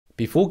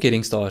Before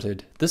getting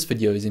started, this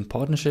video is in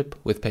partnership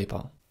with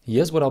PayPal.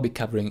 Here's what I'll be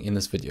covering in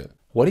this video.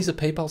 What is a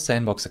PayPal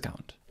Sandbox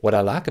account? What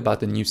I like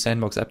about the new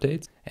Sandbox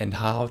updates and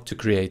how to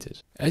create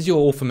it. As you're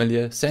all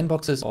familiar,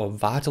 sandboxes are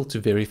vital to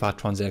verify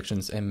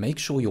transactions and make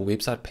sure your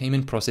website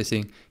payment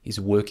processing is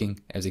working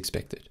as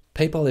expected.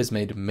 PayPal has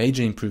made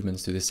major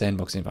improvements to the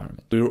Sandbox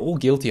environment. We were all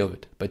guilty of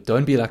it, but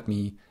don't be like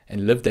me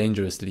and live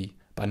dangerously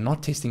by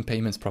not testing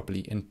payments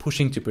properly and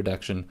pushing to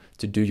production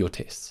to do your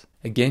tests.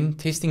 Again,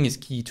 testing is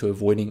key to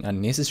avoiding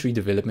unnecessary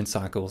development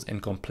cycles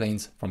and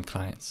complaints from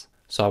clients.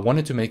 So I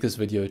wanted to make this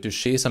video to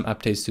share some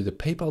updates to the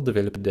PayPal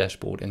developer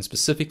dashboard and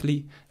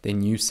specifically their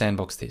new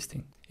Sandbox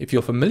testing. If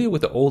you're familiar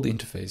with the old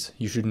interface,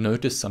 you should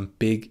notice some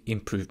big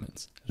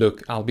improvements.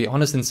 Look, I'll be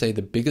honest and say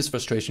the biggest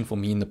frustration for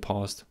me in the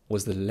past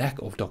was the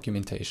lack of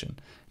documentation.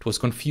 It was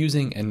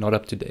confusing and not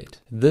up to date.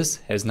 This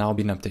has now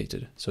been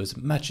updated, so it's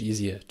much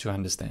easier to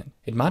understand.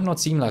 It might not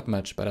seem like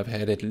much, but I've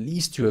had at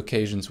least 2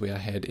 occasions where I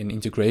had an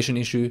integration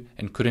issue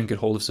and couldn't get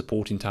hold of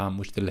support in time,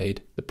 which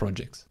delayed the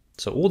projects.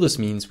 So all this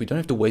means we don't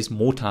have to waste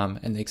more time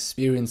and the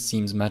experience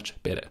seems much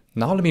better.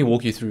 Now let me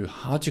walk you through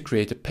how to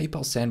create a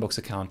PayPal Sandbox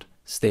account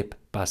step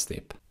by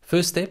step.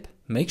 First step,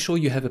 make sure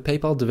you have a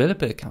PayPal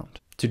developer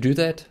account. To do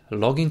that,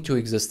 log into your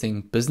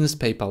existing business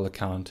PayPal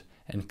account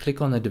and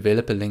click on the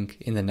developer link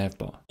in the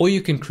navbar. Or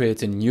you can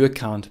create a new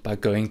account by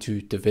going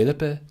to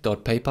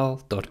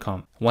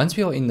developer.paypal.com. Once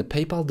we are in the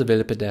PayPal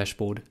developer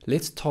dashboard,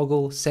 let's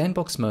toggle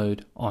Sandbox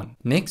mode on.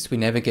 Next, we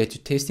navigate to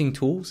testing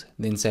tools,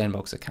 then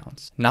Sandbox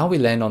accounts. Now we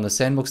land on the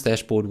Sandbox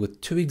dashboard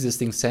with 2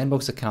 existing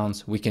Sandbox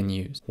accounts we can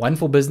use. One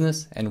for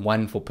business and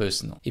one for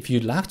personal. If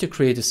you'd like to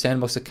create a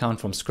Sandbox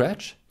account from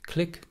scratch,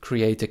 click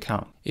Create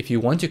Account. If you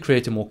want to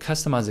create a more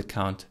customized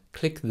account,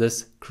 click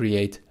this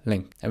Create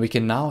link. And we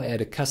can now add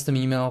a custom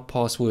email,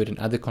 password, and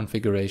other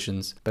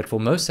configurations. But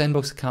for most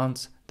Sandbox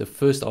accounts, the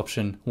first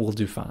option will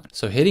do fine.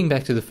 So heading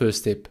back to the first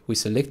step, we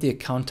select the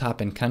account type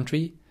and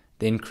country,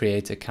 then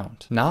create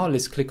account. Now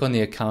let's click on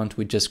the account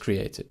we just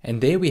created.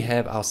 And there we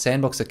have our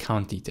Sandbox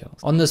account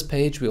details. On this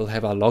page, we'll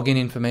have our login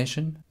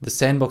information, the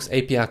Sandbox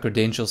API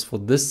credentials for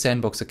this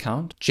Sandbox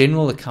account,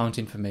 general account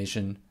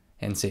information,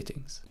 and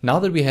settings. Now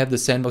that we have the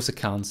Sandbox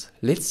accounts,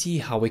 let's see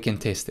how we can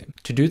test them.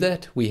 To do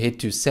that, we head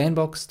to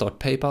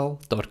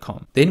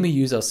sandbox.paypal.com. Then we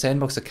use our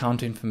Sandbox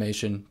account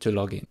information to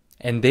log in.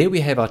 And there we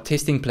have our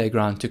testing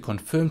playground to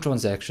confirm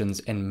transactions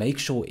and make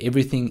sure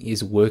everything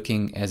is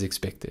working as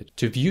expected.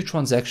 To view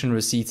transaction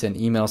receipts and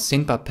emails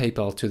sent by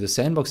PayPal to the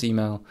Sandbox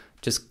email,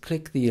 just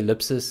click the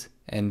ellipsis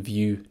and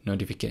view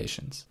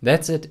notifications.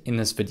 That's it in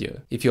this video.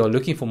 If you are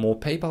looking for more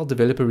PayPal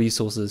developer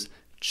resources,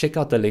 check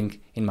out the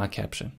link in my caption.